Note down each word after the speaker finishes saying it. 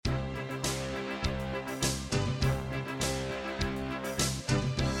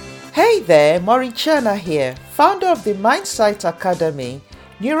Hey there, Maureen Chana here, founder of the Mindsight Academy,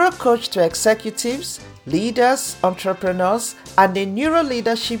 neuro coach to executives, leaders, entrepreneurs, and a neuro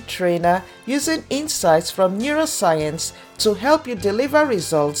leadership trainer using insights from neuroscience to help you deliver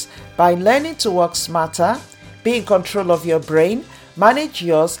results by learning to work smarter, be in control of your brain, manage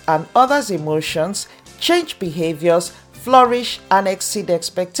yours and others' emotions, change behaviors, flourish, and exceed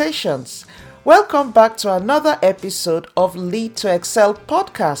expectations. Welcome back to another episode of Lead to Excel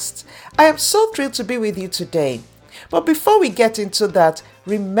podcast. I am so thrilled to be with you today. But before we get into that,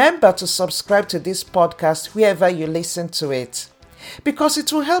 remember to subscribe to this podcast wherever you listen to it, because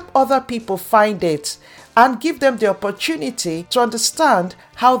it will help other people find it and give them the opportunity to understand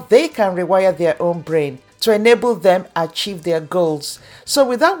how they can rewire their own brain to enable them achieve their goals. So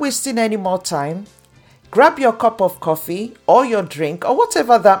without wasting any more time, grab your cup of coffee or your drink or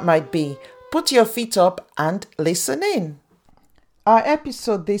whatever that might be. Put your feet up and listen in. Our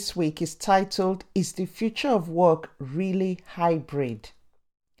episode this week is titled, Is the Future of Work Really Hybrid?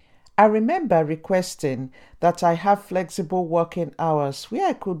 I remember requesting that I have flexible working hours where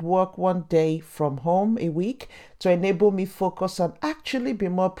I could work one day from home a week to enable me focus and actually be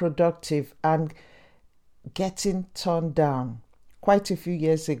more productive and getting turned down quite a few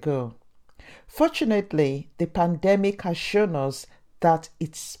years ago. Fortunately, the pandemic has shown us that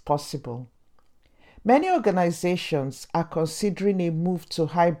it's possible. Many organizations are considering a move to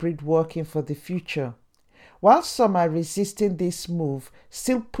hybrid working for the future, while some are resisting this move,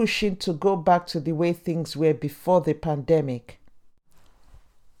 still pushing to go back to the way things were before the pandemic.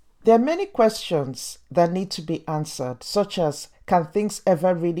 There are many questions that need to be answered, such as, can things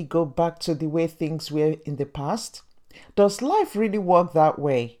ever really go back to the way things were in the past? Does life really work that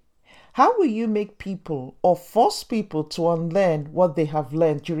way? How will you make people or force people to unlearn what they have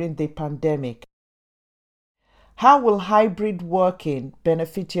learned during the pandemic? How will hybrid working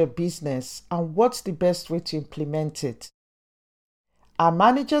benefit your business, and what's the best way to implement it? Are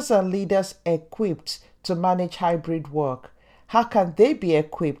managers and leaders equipped to manage hybrid work? How can they be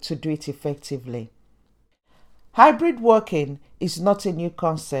equipped to do it effectively? Hybrid working is not a new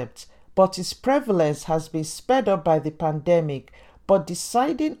concept, but its prevalence has been sped up by the pandemic. But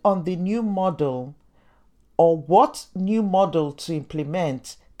deciding on the new model or what new model to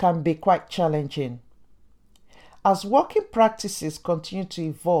implement can be quite challenging. As working practices continue to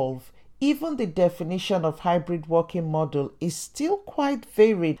evolve, even the definition of hybrid working model is still quite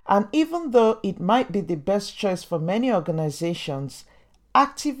varied, and even though it might be the best choice for many organizations,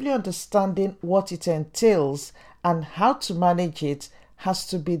 actively understanding what it entails and how to manage it has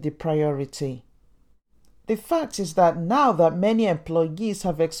to be the priority. The fact is that now that many employees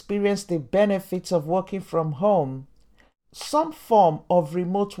have experienced the benefits of working from home, some form of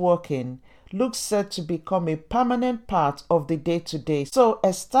remote working looks set to become a permanent part of the day-to-day. So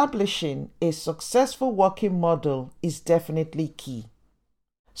establishing a successful working model is definitely key.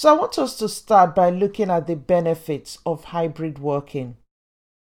 So I want us to start by looking at the benefits of hybrid working.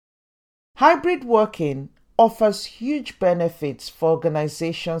 Hybrid working offers huge benefits for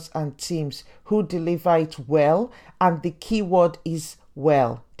organizations and teams who deliver it well, and the key word is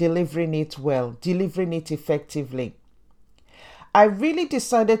well, delivering it effectively. I really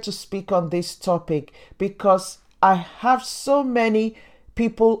decided to speak on this topic because I have so many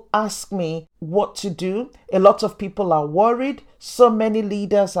people ask me what to do. A lot of people are worried. So many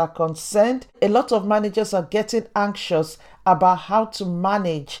leaders are concerned. A lot of managers are getting anxious about how to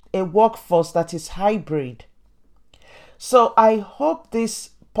manage a workforce that is hybrid. So I hope this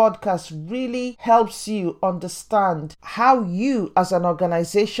podcast really helps you understand how you as an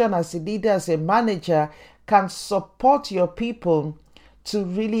organization, as a leader, as a manager, can support your people to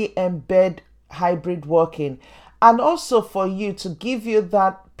really embed hybrid working, and also for you to give you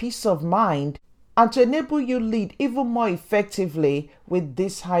that peace of mind and to enable you lead even more effectively with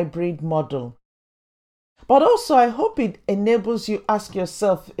this hybrid model. But also I hope it enables you ask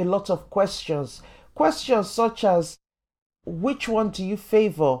yourself a lot of questions such as, which one do you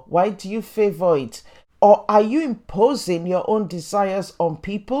favor? Why do you favor it? Or are you imposing your own desires on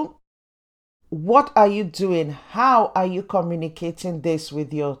people? What are you doing? How are you communicating this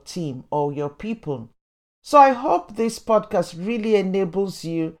with your team or your people? So I hope this podcast really enables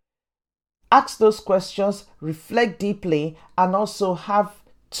you ask those questions, reflect deeply, and also have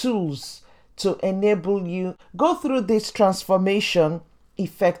tools to enable you go through this transformation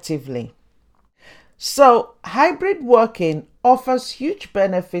effectively. So hybrid working offers huge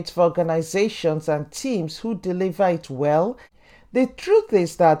benefits for organizations and teams who deliver it well. The truth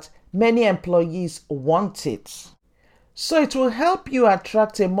is that many employees want it. So it will help you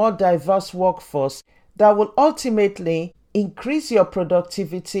attract a more diverse workforce that will ultimately increase your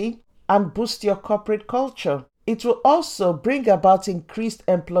productivity, and boost your corporate culture. It will also bring about increased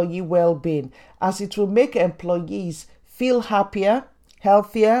employee well-being, as it will make employees feel happier,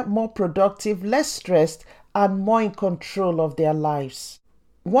 healthier, more productive, less stressed, and more in control of their lives.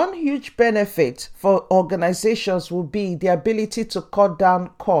 One huge benefit for organizations will be the ability to cut down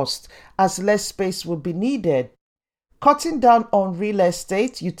costs, as less space will be needed. Cutting down on real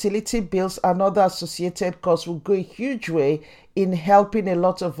estate, utility bills, and other associated costs will go a huge way in helping a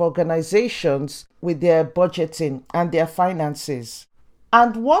lot of organizations with their budgeting and their finances.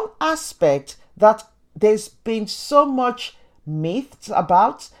 And one aspect that there's been so much myths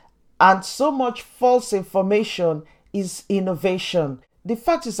about and so much false information is innovation. The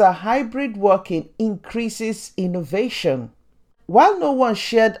fact is that hybrid working increases innovation. While no one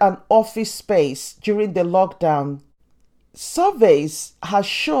shared an office space during the lockdown, surveys have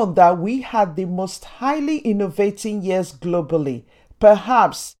shown that we had the most highly innovating years globally,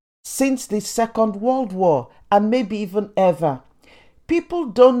 perhaps since the Second World War, and maybe even ever. People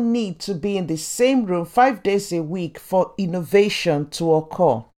don't need to be in the same room 5 days a week for innovation to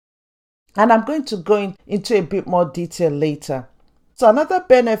occur. And I'm going to go into a bit more detail later. So another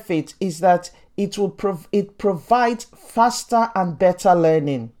benefit is that it provides faster and better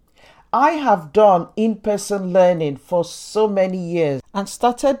learning. I have done in-person learning for so many years and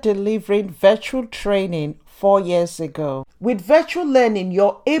started delivering virtual training 4 years ago. With virtual learning,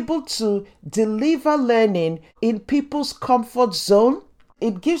 you're able to deliver learning in people's comfort zone.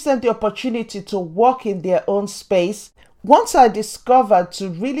 It gives them the opportunity to work in their own space. Once I discovered to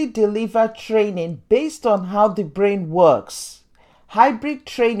really deliver training based on how the brain works, hybrid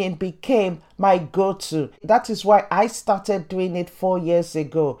training became my go-to. That is why I started doing it 4 years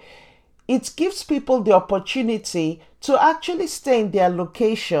ago. It gives people the opportunity to actually stay in their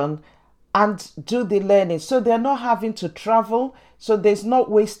location and do the learning, so they're not having to travel, so there's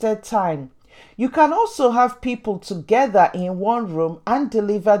not wasted time. You can also have people together in one room and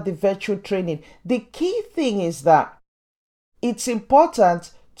deliver the virtual training. The key thing is that it's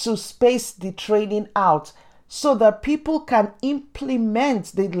important to space the training out so that people can implement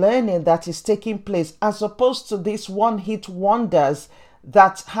the learning that is taking place, as opposed to these one-hit wonders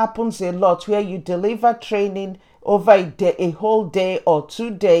that happens a lot, where you deliver training over a whole day or 2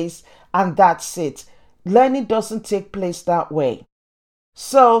 days and that's it. Learning doesn't take place that way.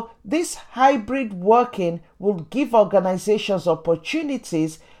 So this hybrid working will give organizations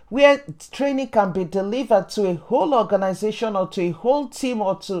opportunities where training can be delivered to a whole organization or to a whole team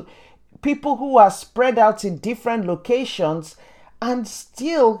or to people who are spread out in different locations and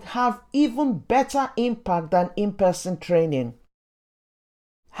still have even better impact than in-person training.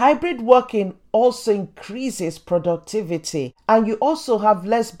 Hybrid working also increases productivity, and you also have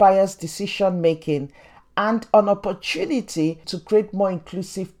less biased decision making and an opportunity to create more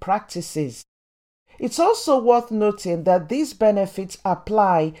inclusive practices. It's also worth noting that these benefits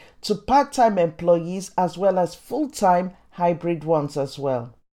apply to part-time employees as well as full-time hybrid ones as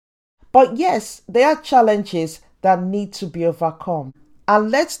well. But yes, there are challenges that need to be overcome.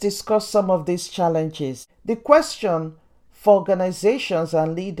 And let's discuss some of these challenges. The question for organizations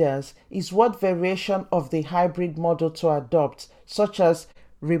and leaders is what variation of the hybrid model to adopt, such as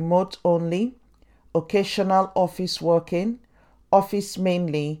remote only, occasional office working, office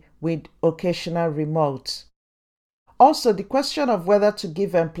mainly with occasional remote. Also, the question of whether to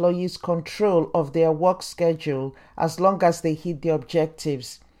give employees control of their work schedule as long as they hit the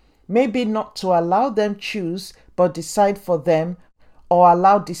objectives. Maybe not to allow them choose, but decide for them, or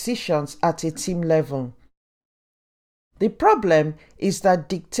allow decisions at a team level. The problem is that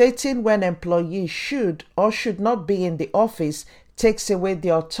dictating when employees should or should not be in the office takes away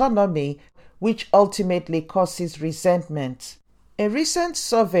the autonomy, which ultimately causes resentment. A recent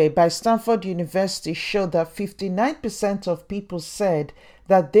survey by Stanford University showed that 59% of people said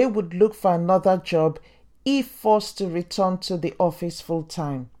that they would look for another job if forced to return to the office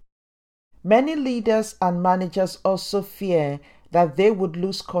full-time. Many leaders and managers also fear that they would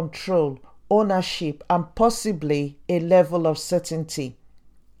lose control, ownership, and possibly a level of certainty.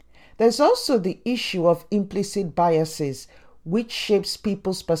 There's also the issue of implicit biases, which shapes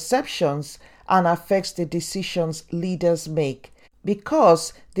people's perceptions and affects the decisions leaders make,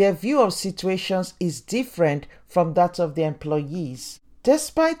 because their view of situations is different from that of the employees.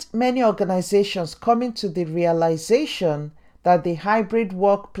 Despite many organizations coming to the realization that the hybrid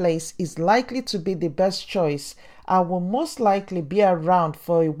workplace is likely to be the best choice and will most likely be around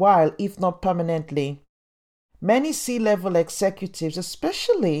for a while, if not permanently, many C-level executives,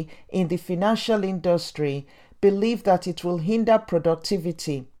 especially in the financial industry, believe that it will hinder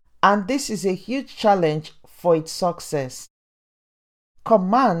productivity, and this is a huge challenge for its success.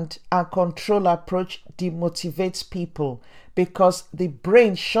 Command and control approach demotivates people because the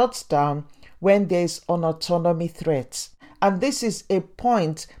brain shuts down when there is an autonomy threat. And this is a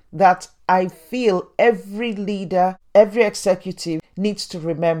point that I feel every leader, every executive needs to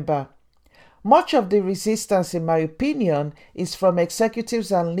remember. Much of the resistance, in my opinion, is from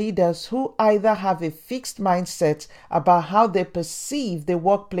executives and leaders who either have a fixed mindset about how they perceive the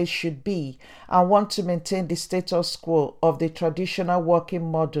workplace should be and want to maintain the status quo of the traditional working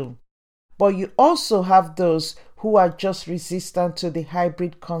model. But you also have those who are just resistant to the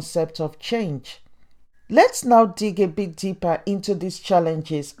hybrid concept of change. Let's now dig a bit deeper into these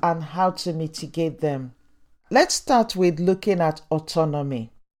challenges and how to mitigate them. Let's start with looking at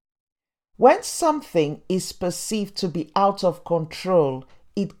autonomy. When something is perceived to be out of control,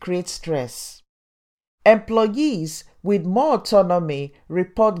 it creates stress. Employees with more autonomy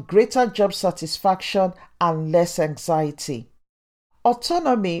report greater job satisfaction and less anxiety.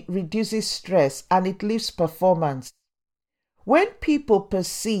 Autonomy reduces stress and it lifts performance. When people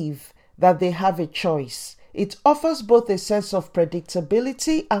perceive that they have a choice, it offers both a sense of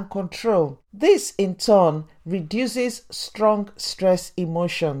predictability and control. This, in turn, reduces strong stress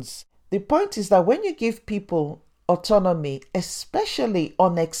emotions. The point is that when you give people autonomy, especially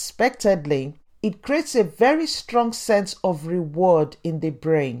unexpectedly, it creates a very strong sense of reward in the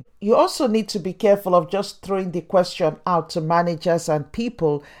brain. You also need to be careful of just throwing the question out to managers and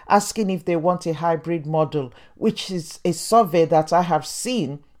people, asking if they want a hybrid model, which is a survey that I have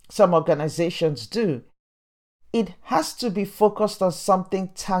seen some organizations do. It has to be focused on something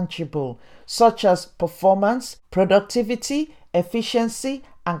tangible, such as performance, productivity, efficiency,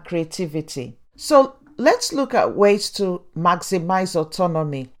 and creativity. So let's look at ways to maximize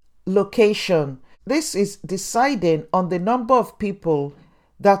autonomy. Location. This is deciding on the number of people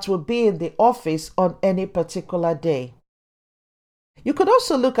that will be in the office on any particular day. You could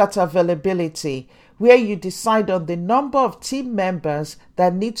also look at availability, where you decide on the number of team members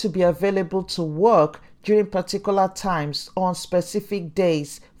that need to be available to work during particular times on specific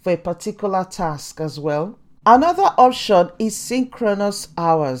days for a particular task as well. Another option is synchronous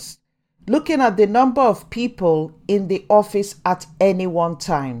hours, looking at the number of people in the office at any one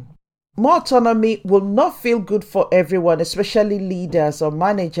time. More autonomy will not feel good for everyone, especially leaders or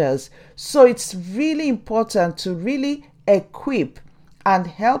managers. So it's really important to really equip and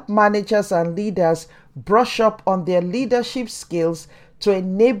help managers and leaders brush up on their leadership skills to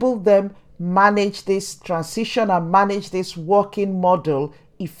enable them manage this transition and manage this working model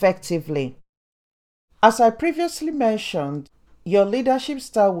effectively. As I previously mentioned, your leadership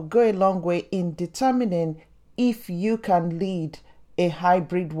style will go a long way in determining if you can lead a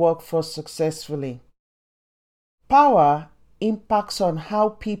hybrid workforce successfully. Power impacts on how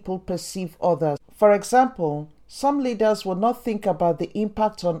people perceive others. For example, some leaders will not think about the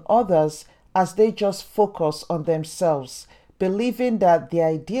impact on others as they just focus on themselves, believing that the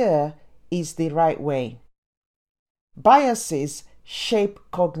idea is the right way. Biases shape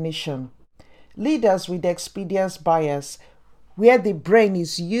cognition. Leaders with experience bias, where the brain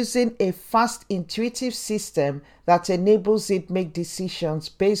is using a fast intuitive system that enables it make decisions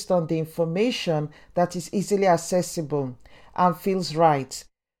based on the information that is easily accessible and feels right.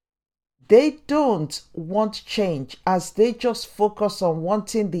 They don't want change as they just focus on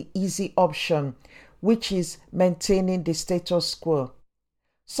wanting the easy option, which is maintaining the status quo.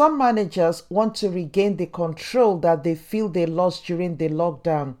 Some managers want to regain the control that they feel they lost during the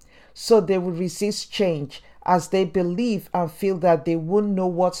lockdown, so they will resist change as they believe and feel that they won't know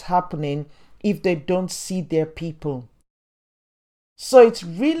what's happening if they don't see their people. So it's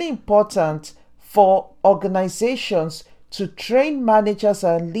really important for organizations to train managers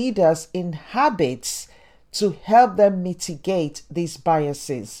and leaders in habits to help them mitigate these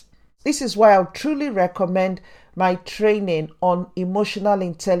biases. This is why I would truly recommend my training on emotional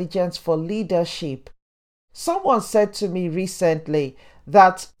intelligence for leadership. Someone said to me recently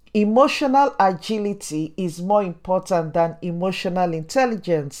that emotional agility is more important than emotional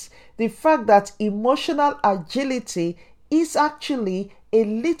intelligence. The fact that emotional agility is actually a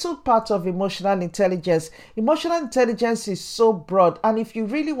little part of emotional intelligence. Emotional intelligence is so broad, and if you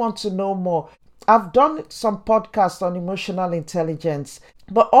really want to know more, I've done some podcasts on emotional intelligence,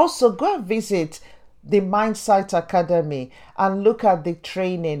 but also go and visit the Mindsight Academy and look at the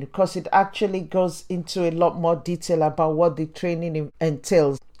training, because it actually goes into a lot more detail about what the training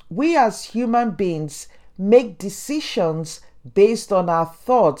entails. We as human beings make decisions based on our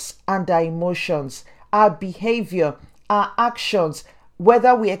thoughts and our emotions, our behavior, our actions,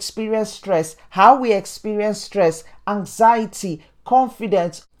 whether we experience stress, how we experience stress, anxiety,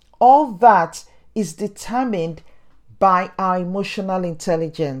 confidence. All that is determined by our emotional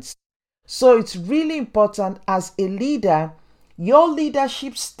intelligence. So it's really important as a leader, your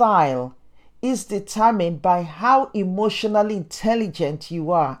leadership style is determined by how emotionally intelligent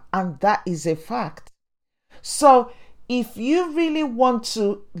you are, and that is a fact. So if you really want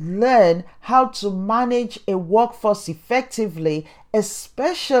to learn how to manage a workforce effectively,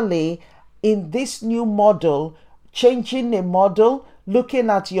 especially in this new model, changing a model, looking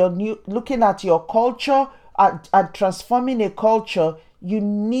at your culture and transforming a culture, you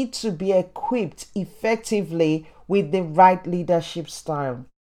need to be equipped effectively with the right leadership style.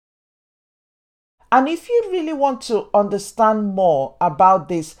 And if you really want to understand more about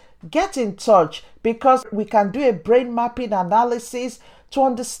this, get in touch, because we can do a brain mapping analysis to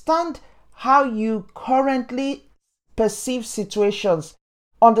understand how you currently perceive situations,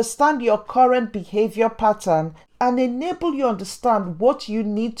 understand your current behavior pattern, and enable you understand what you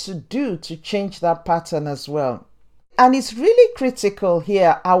need to do to change that pattern as well. And it's really critical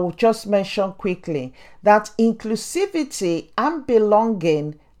here, I will just mention quickly, that inclusivity and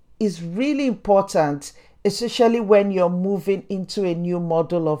belonging is really important, especially when you're moving into a new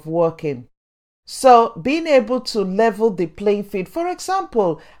model of working. So being able to level the playing field, for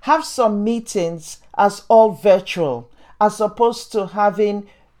example, have some meetings as all virtual, as opposed to having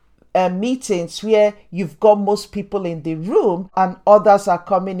meetings where you've got most people in the room and others are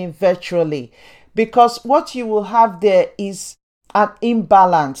coming in virtually. Because what you will have there is an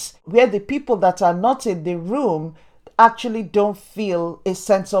imbalance where the people that are not in the room actually don't feel a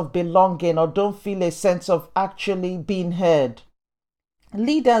sense of belonging or don't feel a sense of actually being heard.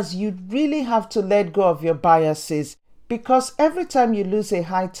 Leaders, you really have to let go of your biases, because every time you lose a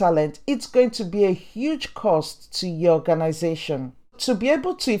high talent, it's going to be a huge cost to your organization. To be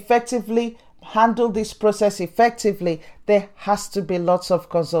able to effectively handle this process effectively, there has to be lots of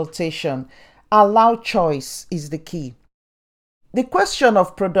consultation. Allow choice is the key. The question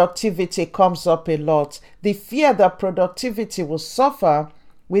of productivity comes up a lot. The fear that productivity will suffer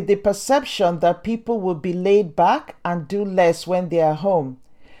with the perception that people will be laid back and do less when they are home.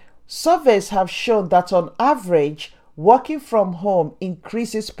 Surveys have shown that on average, working from home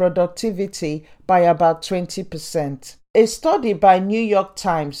increases productivity by about 20%. A study by New York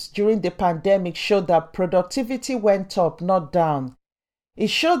Times during the pandemic showed that productivity went up, not down. It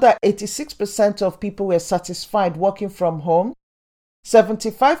showed that 86% of people were satisfied working from home,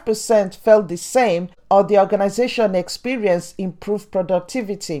 75% felt the same or the organization experienced improved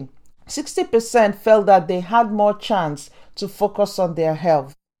productivity. 60% felt that they had more chance to focus on their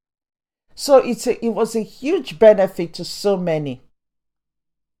health. So it was a huge benefit to so many.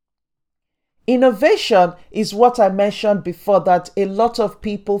 Innovation is what I mentioned before, that a lot of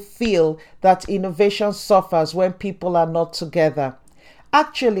people feel that innovation suffers when people are not together.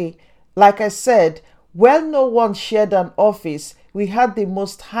 Actually, like I said, when no one shared an office, we had the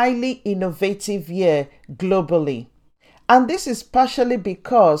most highly innovative year globally. And this is partially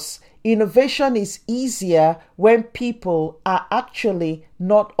because innovation is easier when people are actually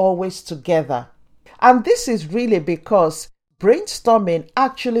not always together. And this is really because brainstorming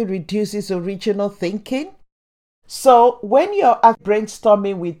actually reduces original thinking. So when you're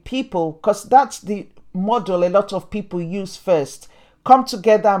brainstorming with people, because that's the model a lot of people use first, come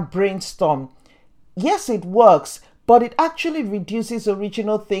together and brainstorm. Yes, it works, but it actually reduces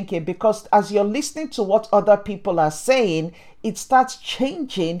original thinking, because as you're listening to what other people are saying, it starts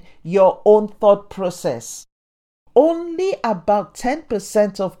changing your own thought process. Only about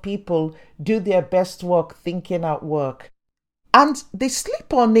 10% of people do their best work thinking at work. And the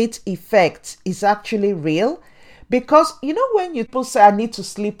sleep on it effect is actually real, because when people say I need to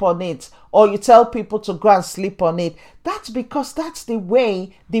sleep on it, or you tell people to go and sleep on it, that's because that's the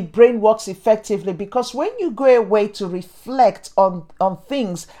way the brain works effectively. Because when you go away to reflect on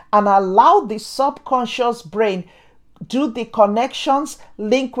things and allow the subconscious brain do the connections,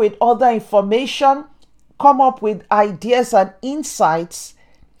 link with other information, come up with ideas and insights,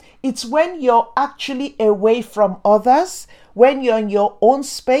 it's when you're actually away from others, when you're in your own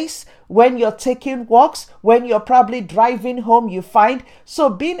space, when you're taking walks, when you're probably driving home, you find. So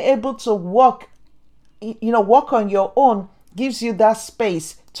being able to walk on your own gives you that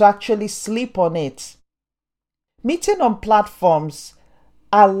space to actually sleep on it. Meeting on platforms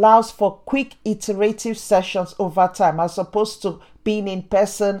allows for quick iterative sessions over time, as opposed to being in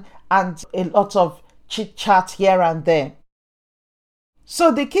person and a lot of chit chat here and there. So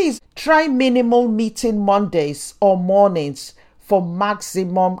the key is try minimal meeting Mondays or mornings for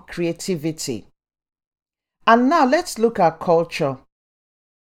maximum creativity. And now let's look at culture.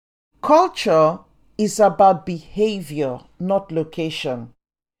 Culture is about behavior, not location.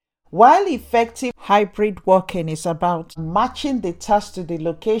 While effective hybrid working is about matching the task to the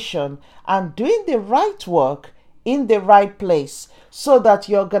location and doing the right work in the right place so that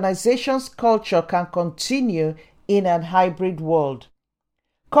your organization's culture can continue in an hybrid world.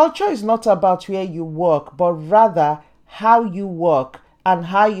 Culture is not about where you work, but rather how you work and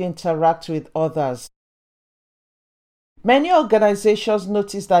how you interact with others. Many organizations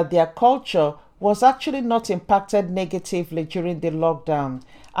noticed that their culture was actually not impacted negatively during the lockdown,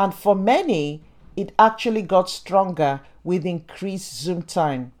 and for many, it actually got stronger with increased Zoom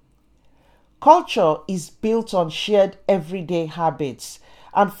time. Culture is built on shared everyday habits,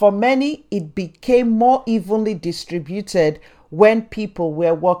 and for many, it became more evenly distributed when people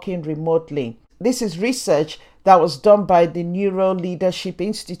were working remotely. This is research that was done by the Neuro Leadership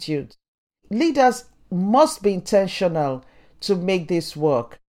Institute. Leaders must be intentional to make this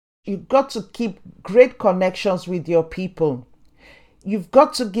work. You've got to keep great connections with your people. You've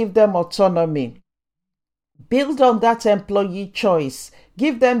got to give them autonomy. Build on that employee choice.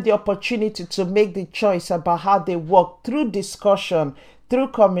 Give them the opportunity to make the choice about how they work through discussion, through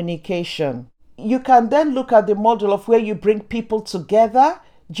communication. You can then look at the model of where you bring people together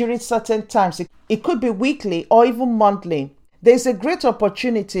during certain times. It could be weekly or even monthly. There's a great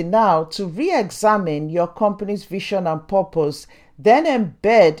opportunity now to re-examine your company's vision and purpose, then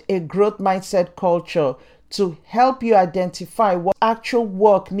embed a growth mindset culture to help you identify what actual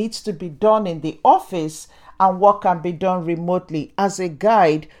work needs to be done in the office and what can be done remotely as a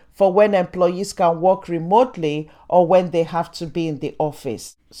guide for when employees can work remotely or when they have to be in the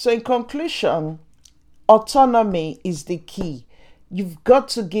office. So in conclusion, autonomy is the key. You've got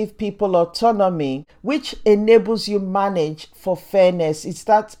to give people autonomy, which enables you manage for fairness. It's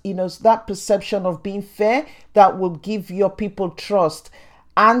that, that perception of being fair that will give your people trust,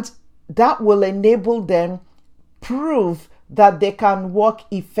 and that will enable them prove that they can work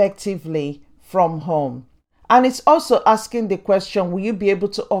effectively from home. And it's also asking the question, will you be able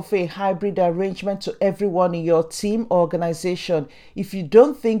to offer a hybrid arrangement to everyone in your team or organization? If you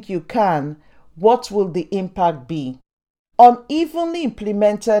don't think you can, what will the impact be? Unevenly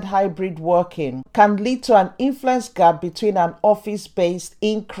implemented hybrid working can lead to an influence gap between an office-based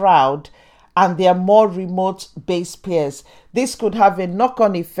in-crowd and their more remote-based peers. This could have a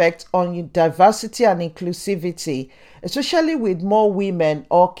knock-on effect on diversity and inclusivity, especially with more women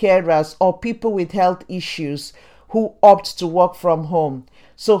or carers or people with health issues who opt to work from home.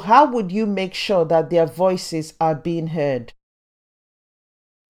 So how would you make sure that their voices are being heard?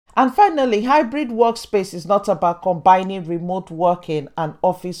 And finally, hybrid workspace is not about combining remote working and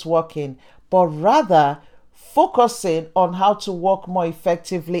office working, but rather focusing on how to work more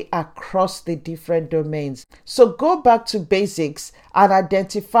effectively across the different domains. So go back to basics and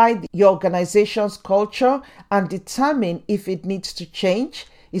identify your organization's culture and determine if it needs to change.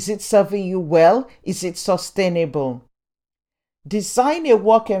 Is it serving you well? Is it sustainable? Design a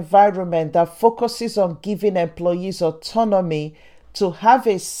work environment that focuses on giving employees autonomy to have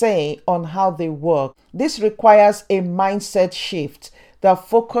a say on how they work. This requires a mindset shift that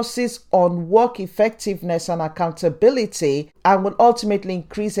focuses on work effectiveness and accountability and will ultimately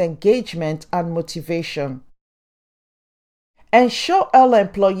increase engagement and motivation. Ensure all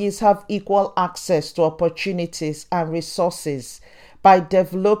employees have equal access to opportunities and resources by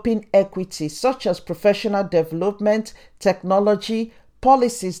developing equity such as professional development, technology,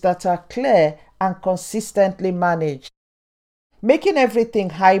 policies that are clear and consistently managed. Making everything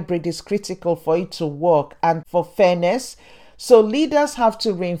hybrid is critical for it to work and for fairness, so leaders have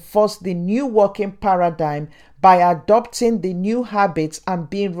to reinforce the new working paradigm by adopting the new habits and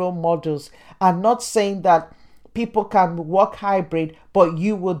being role models, and not saying that people can work hybrid but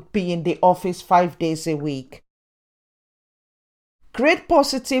you would be in the office 5 days a week. Create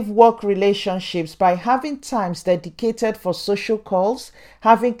positive work relationships by having times dedicated for social calls,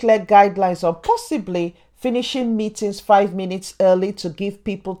 having clear guidelines on possibly finishing meetings 5 minutes early to give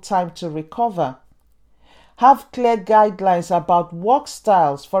people time to recover. Have clear guidelines about work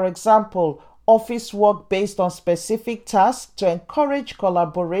styles, for example, office work based on specific tasks to encourage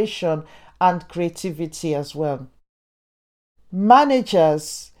collaboration and creativity as well.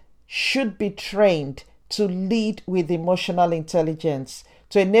 Managers should be trained to lead with emotional intelligence,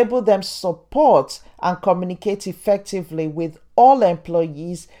 to enable them support and communicate effectively with all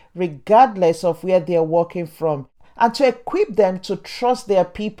employees, regardless of where they are working from, and to equip them to trust their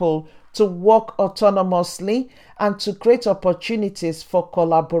people to work autonomously and to create opportunities for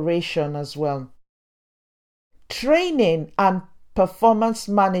collaboration as well. Training and performance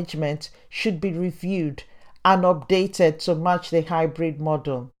management should be reviewed and updated to match the hybrid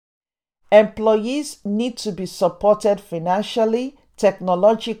model. Employees need to be supported financially,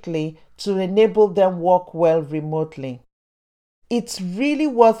 technologically to enable them work well remotely. It's really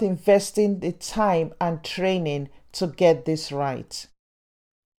worth investing the time and training to get this right.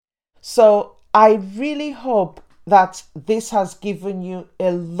 So I really hope that this has given you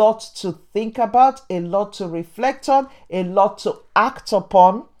a lot to think about, a lot to reflect on, a lot to act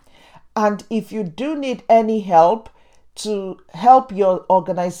upon. And if you do need any help to help your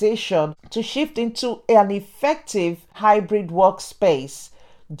organization to shift into an effective hybrid workspace,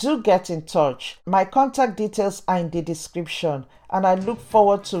 do get in touch. My contact details are in the description, and I look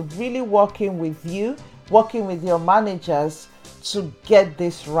forward to really working with you, working with your managers to get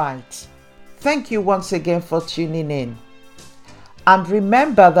this right. Thank you once again for tuning in. And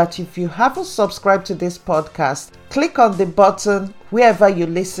remember that if you haven't subscribed to this podcast, click on the button wherever you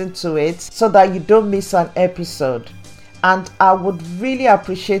listen to it so that you don't miss an episode. And I would really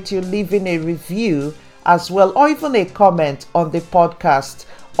appreciate you leaving a review as well, or even a comment on the podcast,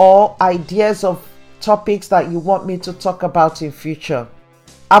 or ideas of topics that you want me to talk about in future.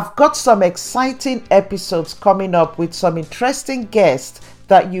 I've got some exciting episodes coming up with some interesting guests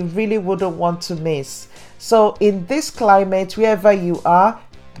that you really wouldn't want to miss. So in this climate, wherever you are,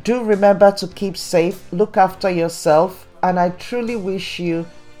 do remember to keep safe, look after yourself, and I truly wish you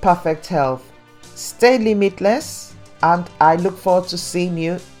perfect health. Stay limitless, and I look forward to seeing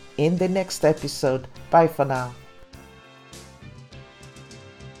you in the next episode. Bye for now.